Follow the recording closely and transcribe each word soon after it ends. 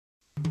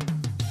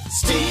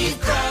Steve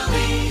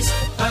Crowley's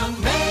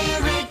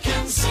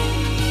American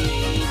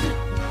Seed.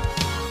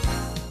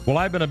 Well,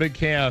 I've been a big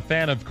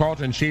fan of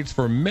Carlton Sheets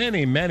for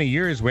many, many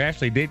years. We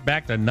actually date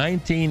back to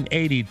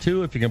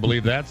 1982, if you can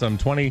believe that, some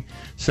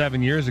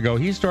 27 years ago.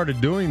 He started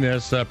doing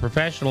this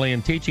professionally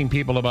and teaching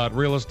people about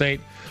real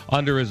estate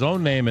under his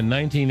own name in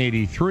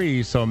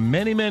 1983. So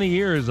many, many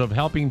years of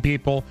helping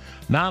people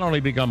not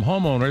only become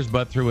homeowners,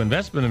 but through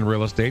investment in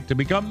real estate to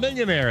become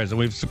millionaires. And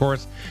we've, of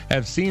course,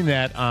 have seen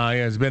that.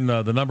 Has been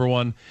the number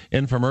one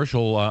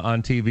infomercial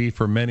on TV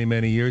for many,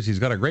 many years. He's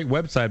got a great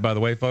website, by the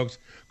way, folks.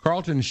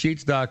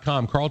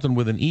 CarltonSheets.com. Carlton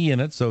with an E in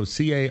it, so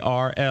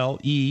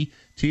CarleTon,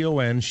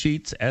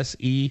 Sheets,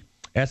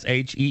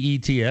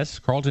 SHEETS,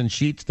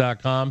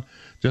 CarltonSheets.com,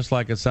 just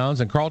like it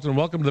sounds. And Carlton,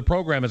 welcome to the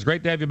program. It's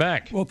great to have you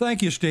back. Well,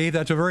 thank you, Steve.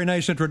 That's a very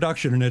nice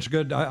introduction, and it's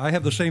good. I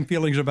have the same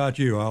feelings about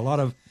you. A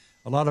lot of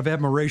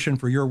admiration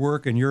for your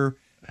work and your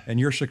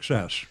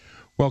success.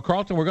 Well,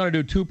 Carlton, we're going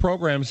to do two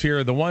programs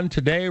here. The one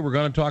today, we're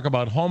going to talk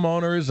about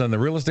homeowners and the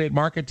real estate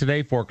market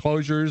today,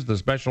 foreclosures, the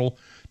special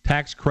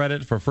tax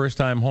credit for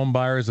first-time home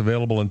buyers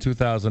available in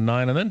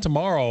 2009. And then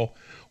tomorrow,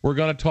 we're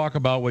going to talk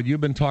about what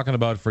you've been talking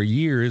about for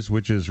years,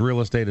 which is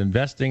real estate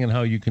investing and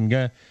how you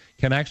can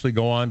actually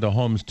go on to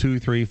homes 2,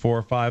 3,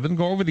 4, 5, and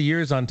go over the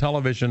years on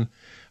television.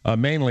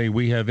 Mainly,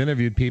 we have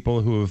interviewed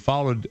people who have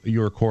followed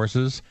your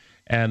courses.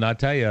 And I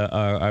tell you,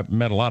 I've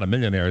met a lot of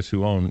millionaires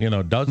who own,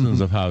 dozens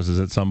of houses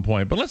at some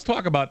point. But let's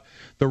talk about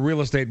the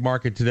real estate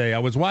market today. I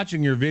was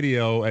watching your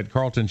video at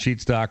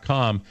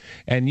CarltonSheets.com,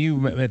 and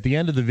you, at the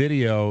end of the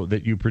video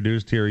that you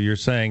produced here, you're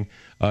saying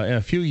in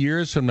a few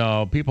years from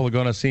now, people are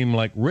going to seem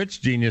like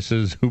rich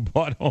geniuses who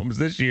bought homes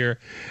this year.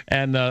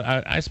 And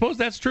I suppose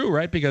that's true,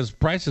 right? Because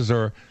prices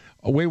are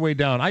way, way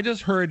down. I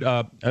just heard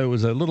it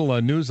was a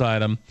little news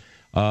item.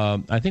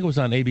 I think it was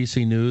on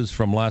ABC News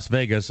from Las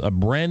Vegas, a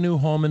brand new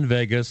home in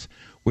Vegas,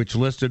 which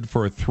listed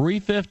for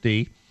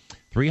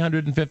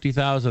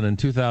 $350,000 in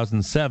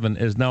 2007,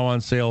 is now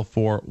on sale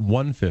for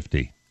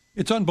 $150,000.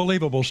 It's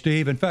unbelievable,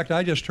 Steve. In fact,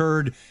 I just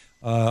heard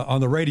on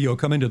the radio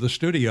come into the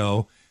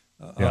studio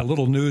a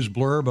little news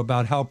blurb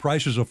about how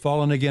prices have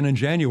fallen again in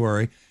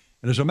January.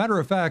 And as a matter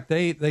of fact,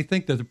 they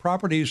think that the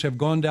properties have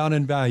gone down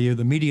in value,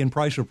 the median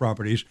price of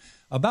properties,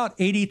 about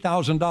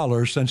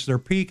 $80,000 since their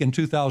peak in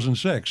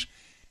 2006.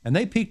 And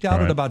they peaked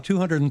out at about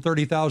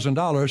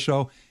 $230,000.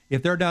 So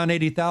if they're down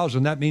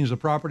 $80,000, that means the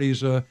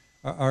properties are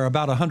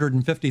about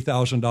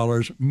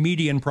 $150,000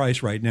 median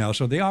price right now.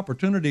 So the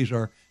opportunities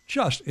are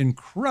just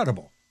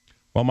incredible.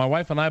 Well, my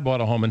wife and I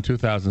bought a home in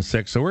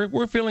 2006, so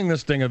we're feeling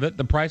this sting of it.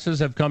 The prices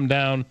have come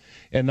down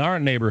in our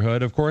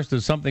neighborhood. Of course,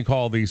 there's something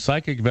called the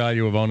psychic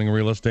value of owning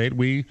real estate.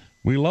 We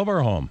love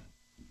our home.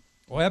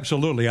 Well,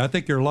 absolutely. I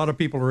think there are a lot of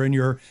people who are in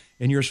your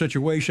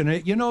situation.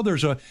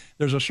 There's a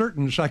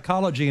certain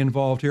psychology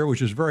involved here,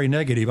 which is very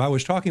negative. I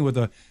was talking with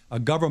a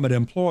government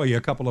employee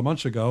a couple of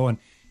months ago, and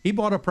he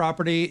bought a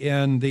property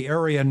in the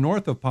area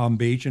north of Palm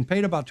Beach and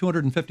paid about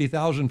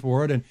 $250,000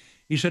 for it. And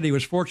he said he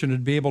was fortunate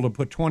to be able to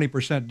put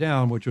 20%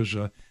 down, which was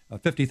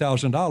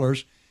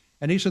 $50,000.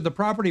 And he said the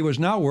property was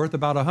now worth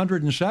about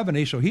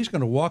 $170,000, so he's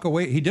going to walk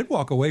away. He did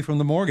walk away from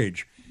the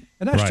mortgage,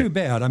 and that's too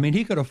bad. I mean,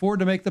 he could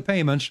afford to make the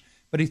payments.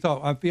 But he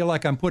thought, I feel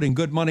like I'm putting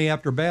good money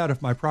after bad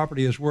if my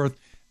property is worth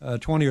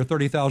 $20,000 or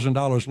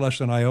 $30,000 less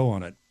than I owe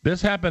on it.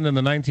 This happened in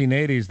the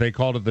 1980s. They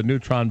called it the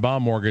neutron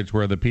bomb mortgage,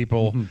 where the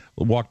people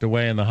walked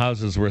away and the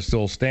houses were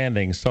still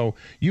standing. So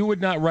you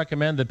would not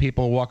recommend that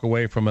people walk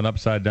away from an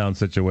upside-down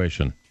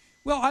situation?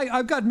 Well,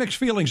 I've got mixed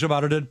feelings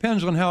about it. It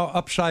depends on how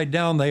upside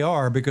down they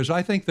are, because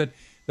I think that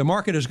the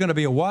market is going to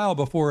be a while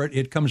before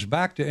it comes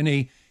back to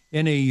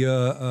any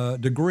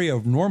degree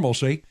of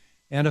normalcy.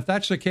 And if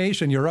that's the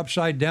case and you're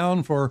upside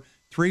down for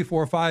 3,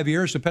 4, 5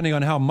 years, depending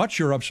on how much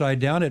you're upside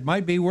down, it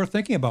might be worth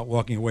thinking about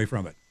walking away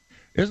from it.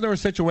 Isn't there a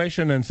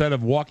situation, instead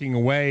of walking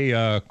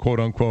away, quote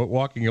unquote,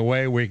 walking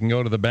away, where you can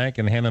go to the bank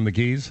and hand them the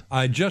keys?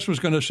 I just was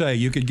going to say,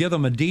 you could give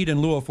them a deed in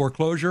lieu of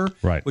foreclosure,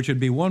 which would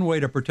be one way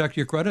to protect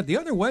your credit. The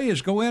other way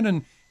is go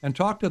in and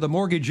talk to the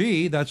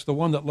mortgagee, that's the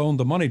one that loaned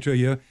the money to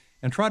you,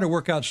 and try to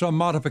work out some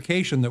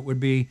modification that would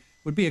be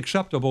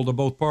acceptable to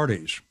both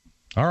parties.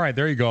 All right,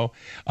 there you go.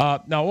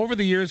 Now, over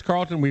the years,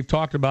 Carlton, we've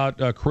talked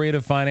about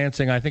creative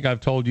financing. I think I've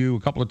told you a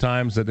couple of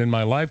times that in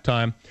my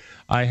lifetime,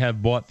 I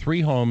have bought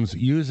 3 homes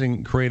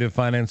using creative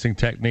financing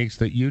techniques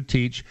that you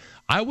teach.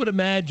 I would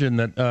imagine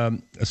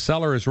that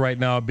sellers right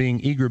now being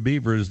eager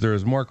beavers, there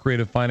is more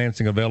creative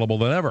financing available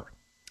than ever.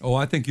 Oh,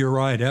 I think you're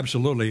right.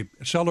 Absolutely.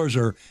 Sellers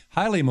are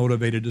highly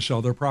motivated to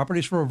sell their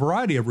properties for a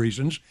variety of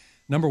reasons.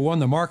 Number one,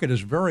 the market is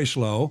very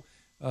slow.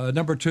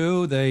 Number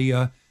two,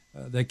 they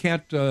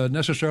can't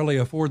necessarily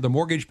afford the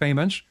mortgage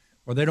payments,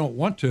 or they don't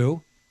want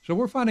to. So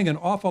we're finding an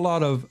awful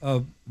lot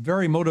of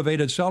very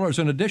motivated sellers,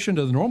 in addition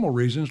to the normal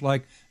reasons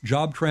like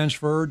job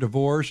transfer,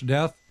 divorce,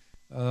 death,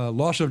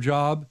 loss of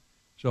job.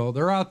 So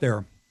they're out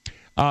there.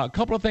 A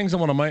couple of things I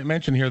want to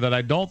mention here that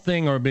I don't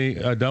think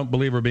don't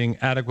believe are being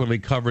adequately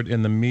covered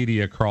in the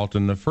media,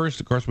 Carlton. The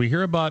first, of course, we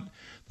hear about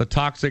the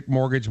toxic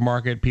mortgage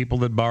market, people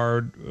that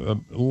borrowed a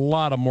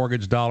lot of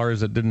mortgage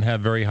dollars that didn't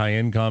have very high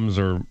incomes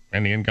or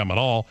any income at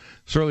all,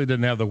 certainly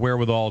didn't have the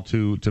wherewithal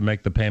to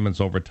make the payments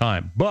over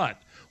time.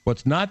 But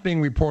what's not being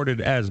reported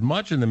as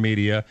much in the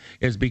media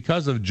is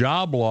because of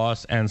job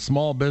loss and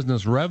small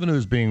business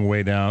revenues being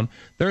way down,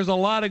 there's a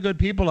lot of good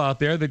people out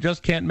there that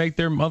just can't make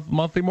their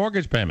monthly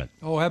mortgage payment.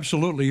 Oh,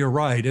 absolutely. You're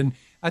right. And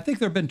I think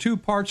there have been two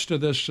parts to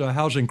this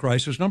housing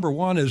crisis. Number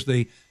one is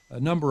the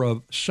number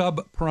of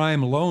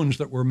subprime loans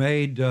that were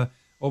made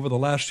over the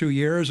last 2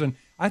 years. And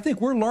I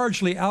think we're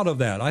largely out of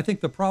that. I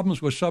think the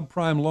problems with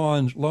subprime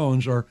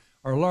loans are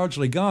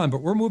largely gone,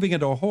 but we're moving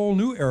into a whole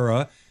new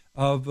era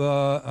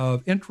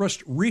of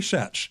interest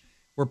resets,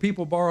 where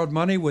people borrowed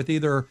money with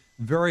either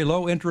very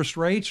low interest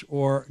rates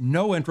or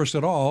no interest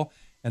at all,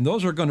 and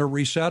those are going to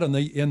reset in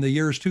the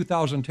years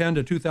 2010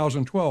 to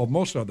 2012,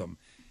 most of them.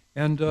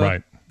 And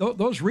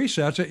those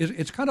resets,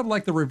 it's kind of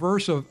like the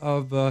reverse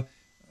of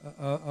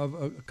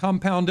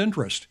compound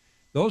interest.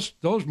 Those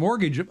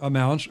mortgage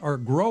amounts are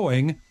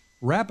growing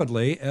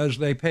rapidly as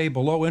they pay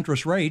below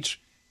interest rates,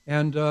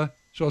 and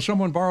so if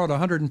someone borrowed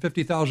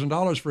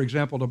 $150,000, for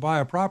example, to buy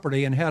a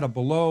property and had a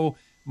below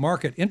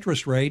market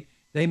interest rate,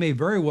 they may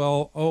very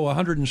well owe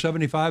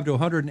 $175,000 to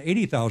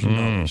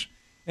 $180,000.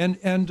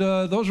 And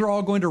those are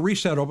all going to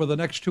reset over the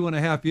next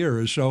 2.5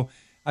 years. So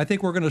I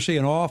think we're going to see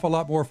an awful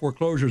lot more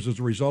foreclosures as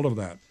a result of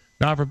that.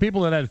 Now, for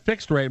people that had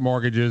fixed rate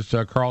mortgages,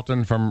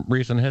 Carlton, from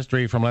recent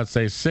history, from let's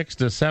say 6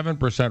 to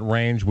 7%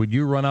 range, would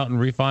you run out and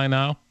refi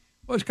now?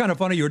 Well, it's kind of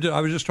funny. I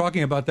was just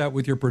talking about that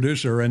with your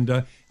producer, and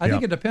I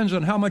think it depends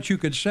on how much you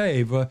could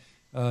save.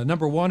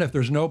 Number one, if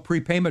there's no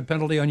prepayment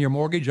penalty on your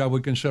mortgage, I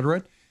would consider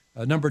it.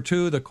 Number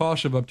two, the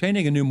cost of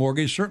obtaining a new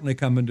mortgage certainly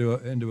come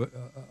into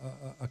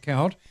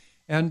account.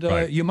 And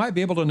you might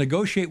be able to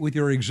negotiate with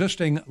your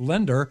existing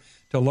lender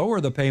to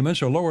lower the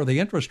payments or lower the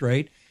interest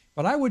rate.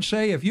 But I would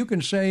say if you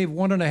can save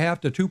 1.5%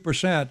 to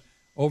 2%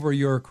 over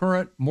your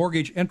current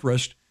mortgage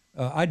interest,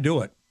 I'd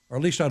do it, or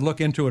at least I'd look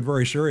into it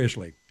very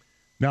seriously.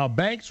 Now,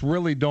 banks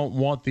really don't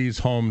want these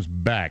homes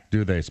back,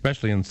 do they,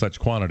 especially in such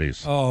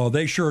quantities? Oh,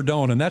 they sure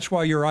don't. And that's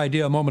why your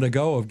idea a moment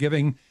ago of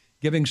giving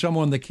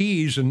someone the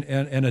keys and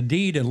a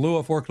deed in lieu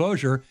of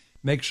foreclosure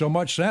makes so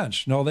much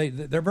sense. No,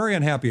 they're very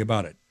unhappy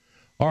about it.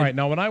 All right.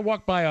 Now, when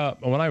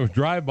I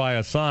drive by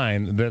a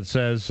sign that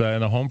says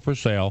in a home for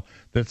sale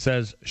that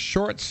says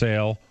short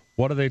sale,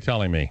 what are they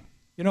telling me?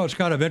 You know, it's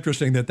kind of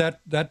interesting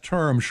that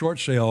term short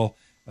sale,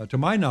 to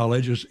my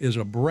knowledge, is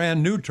a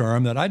brand new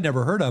term that I'd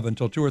never heard of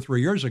until 2 or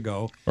 3 years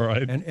ago. All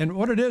right. And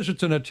what it is,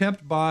 it's an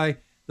attempt by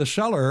the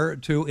seller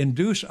to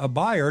induce a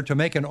buyer to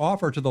make an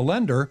offer to the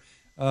lender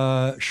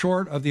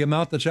short of the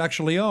amount that's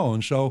actually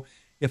owned. So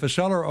if a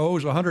seller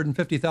owes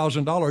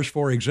 $150,000,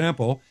 for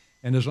example,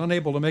 and is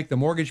unable to make the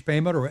mortgage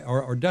payment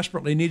or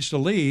desperately needs to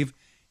leave,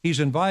 he's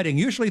inviting,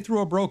 usually through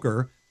a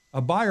broker,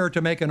 a buyer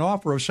to make an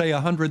offer of, say,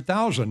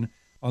 $100,000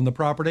 on the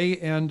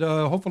property, and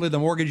hopefully the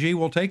mortgagee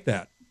will take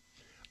that.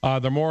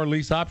 There are more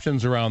lease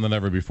options around than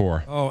ever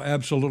before. Oh,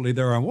 absolutely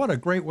there are. What a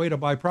great way to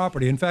buy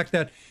property. In fact,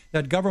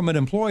 that government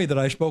employee that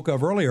I spoke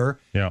of earlier,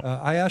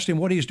 I asked him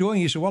what he's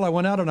doing. He said, well, I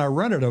went out and I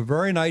rented a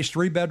very nice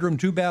 3-bedroom,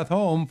 2-bath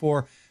home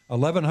for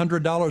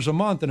 $1,100 a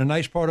month in a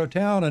nice part of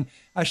town. And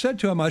I said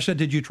to him,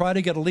 did you try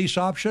to get a lease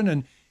option?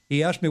 And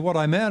he asked me what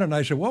I meant. And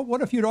I said, well,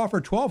 what if you'd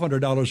offer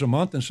 $1,200 a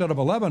month instead of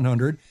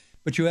 $1,100,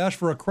 but you asked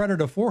for a credit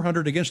of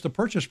 $400 against the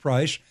purchase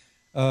price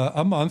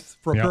a month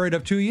for a period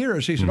of 2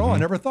 years? He said, oh, I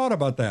never thought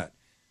about that.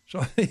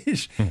 So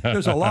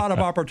there's a lot of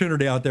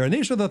opportunity out there. And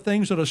these are the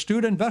things that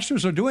astute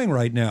investors are doing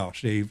right now,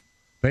 Steve.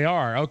 They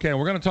are. Okay,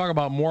 we're going to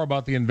talk more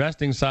about the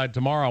investing side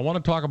tomorrow. I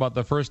want to talk about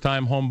the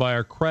first-time home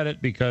buyer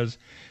credit because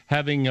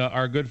having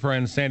our good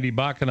friend Sandy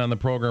Bakken on the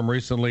program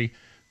recently,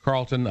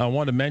 Carlton, I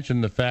want to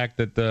mention the fact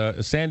that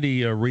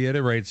Sandy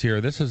reiterates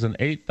here, this is an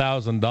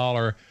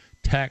 $8,000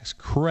 tax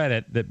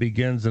credit that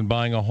begins in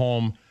buying a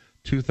home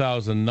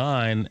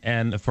 2009.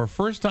 And for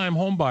first-time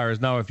home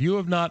buyers, now if you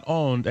have not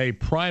owned a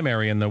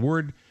primary, and the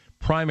word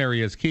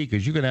primary is key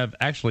because you can have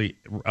actually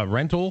a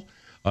rental,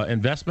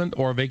 investment,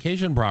 or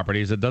vacation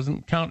properties. It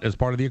doesn't count as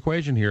part of the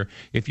equation here.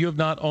 If you have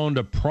not owned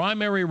a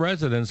primary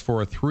residence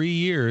for 3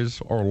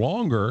 years or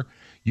longer,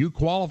 you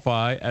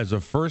qualify as a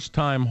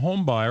first-time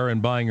home buyer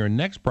and buying your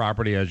next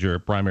property as your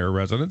primary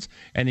residence,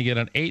 and you get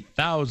an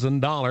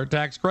 $8,000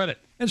 tax credit.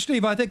 And,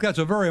 Steve, I think that's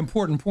a very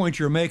important point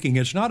you're making.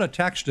 It's not a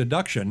tax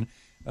deduction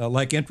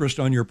like interest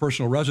on your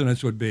personal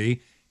residence would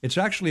be. It's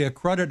actually a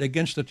credit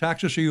against the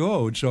taxes you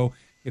owed. So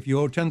if you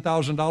owe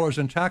 $10,000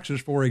 in taxes,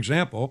 for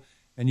example,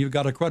 and you've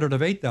got a credit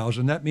of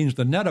 $8,000, that means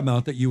the net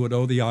amount that you would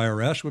owe the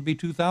IRS would be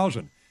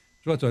 $2,000.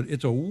 So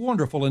it's a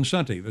wonderful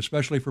incentive,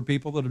 especially for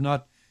people that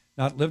have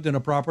not lived in a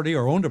property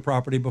or owned a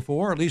property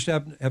before, or at least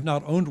have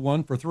not owned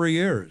one for 3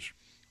 years.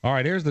 All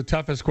right, here's the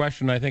toughest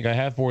question I think I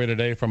have for you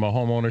today from a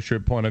home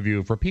ownership point of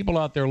view. For people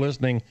out there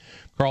listening,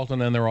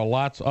 Carlton, and there are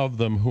lots of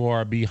them who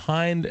are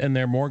behind in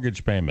their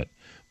mortgage payment,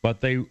 but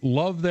they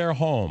love their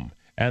home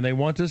and they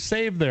want to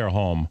save their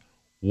home,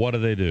 what do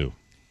they do?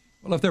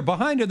 Well, if they're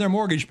behind in their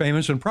mortgage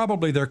payments and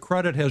probably their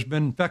credit has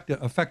been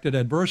affected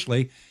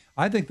adversely,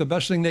 I think the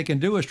best thing they can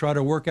do is try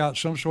to work out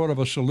some sort of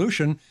a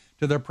solution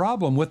to their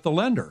problem with the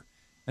lender.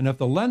 And if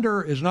the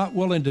lender is not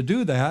willing to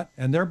do that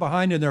and they're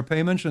behind in their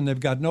payments and they've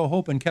got no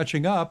hope in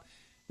catching up,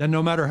 then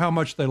no matter how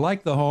much they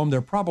like the home,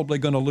 they're probably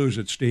going to lose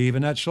it, Steve.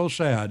 And that's so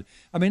sad.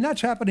 I mean,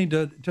 that's happening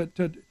to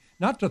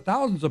not to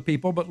thousands of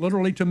people, but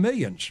literally to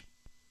millions.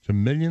 To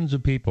millions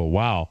of people.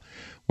 Wow.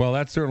 Well,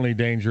 that's certainly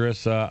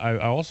dangerous. I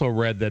also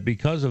read that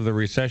because of the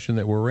recession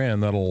that we're in,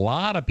 that a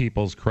lot of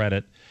people's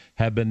credit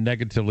have been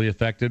negatively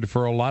affected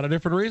for a lot of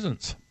different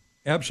reasons.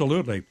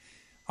 Absolutely.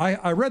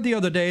 I read the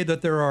other day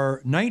that there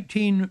are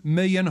 19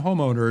 million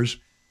homeowners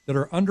that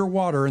are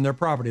underwater in their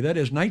property. That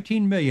is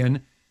 19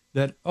 million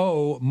that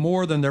owe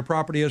more than their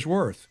property is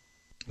worth.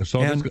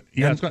 So it's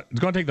going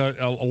to take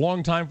a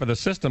long time for the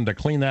system to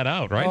clean that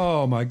out, right?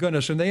 Oh, my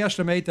goodness. And they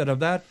estimate that of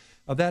that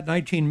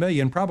 19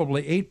 million,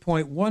 probably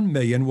 8.1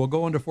 million will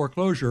go into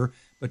foreclosure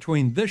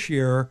between this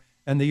year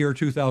and the year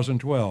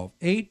 2012.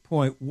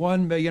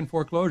 8.1 million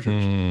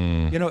foreclosures.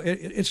 You know,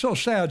 it's so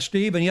sad,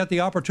 Steve, and yet the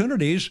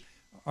opportunities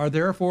are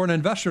there for an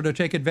investor to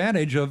take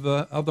advantage of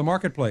the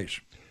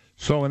marketplace.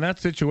 So in that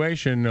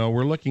situation,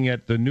 we're looking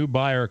at the new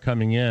buyer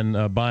coming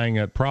in, buying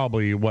at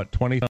probably, what,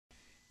 20?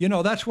 You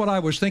know, that's what I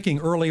was thinking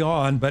early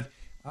on, but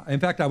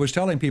in fact, I was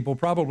telling people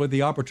probably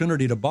the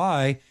opportunity to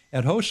buy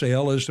at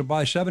wholesale is to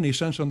buy 70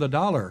 cents on the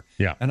dollar.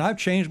 Yeah. And I've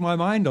changed my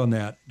mind on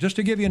that. Just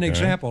to give you an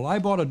example, I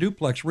bought a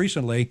duplex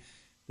recently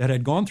that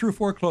had gone through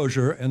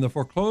foreclosure, and the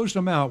foreclosed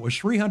amount was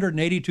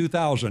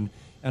 $382,000,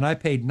 and I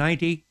paid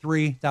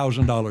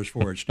 $93,000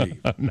 for it, Steve.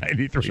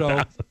 $93,000.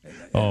 So,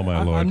 oh,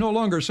 my Lord. I'm no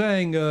longer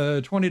saying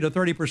 20 to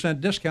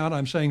 30% discount.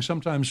 I'm saying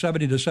sometimes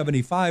 70 to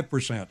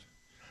 75%.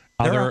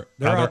 They're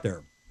out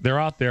there. They're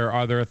out there.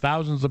 Are there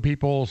thousands of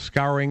people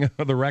scouring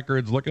the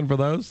records looking for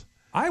those?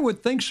 I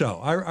would think so.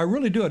 I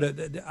really do.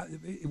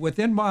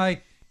 Within my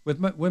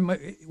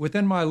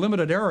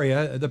limited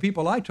area, the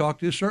people I talk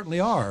to certainly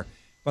are.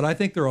 But I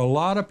think there are a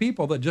lot of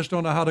people that just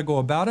don't know how to go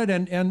about it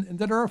and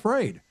that are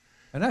afraid.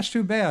 And that's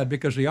too bad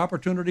because the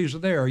opportunities are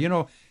there. You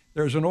know,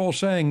 there's an old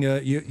saying,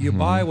 you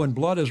buy when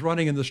blood is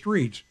running in the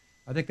streets.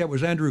 I think that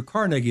was Andrew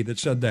Carnegie that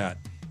said that.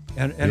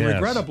 And Yes.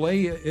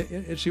 regrettably,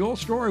 it's the old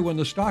story when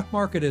the stock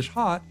market is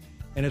hot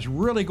and it's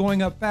really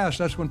going up fast,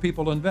 that's when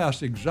people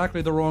invest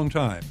exactly the wrong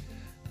time.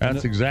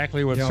 That's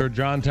exactly what Yeah. Sir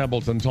John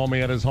Templeton told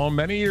me at his home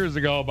many years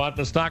ago about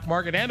the stock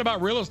market and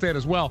about real estate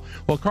as well.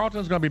 Well,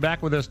 Carlton's going to be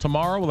back with us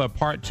tomorrow with a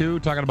part 2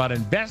 talking about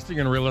investing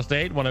in real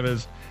estate, one of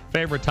his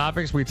favorite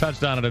topics. We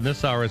touched on it in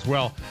this hour as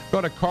well.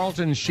 Go to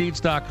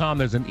carltonsheets.com.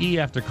 There's an E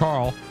after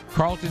Carl.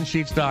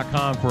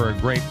 carltonsheets.com for a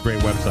great, great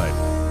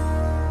website.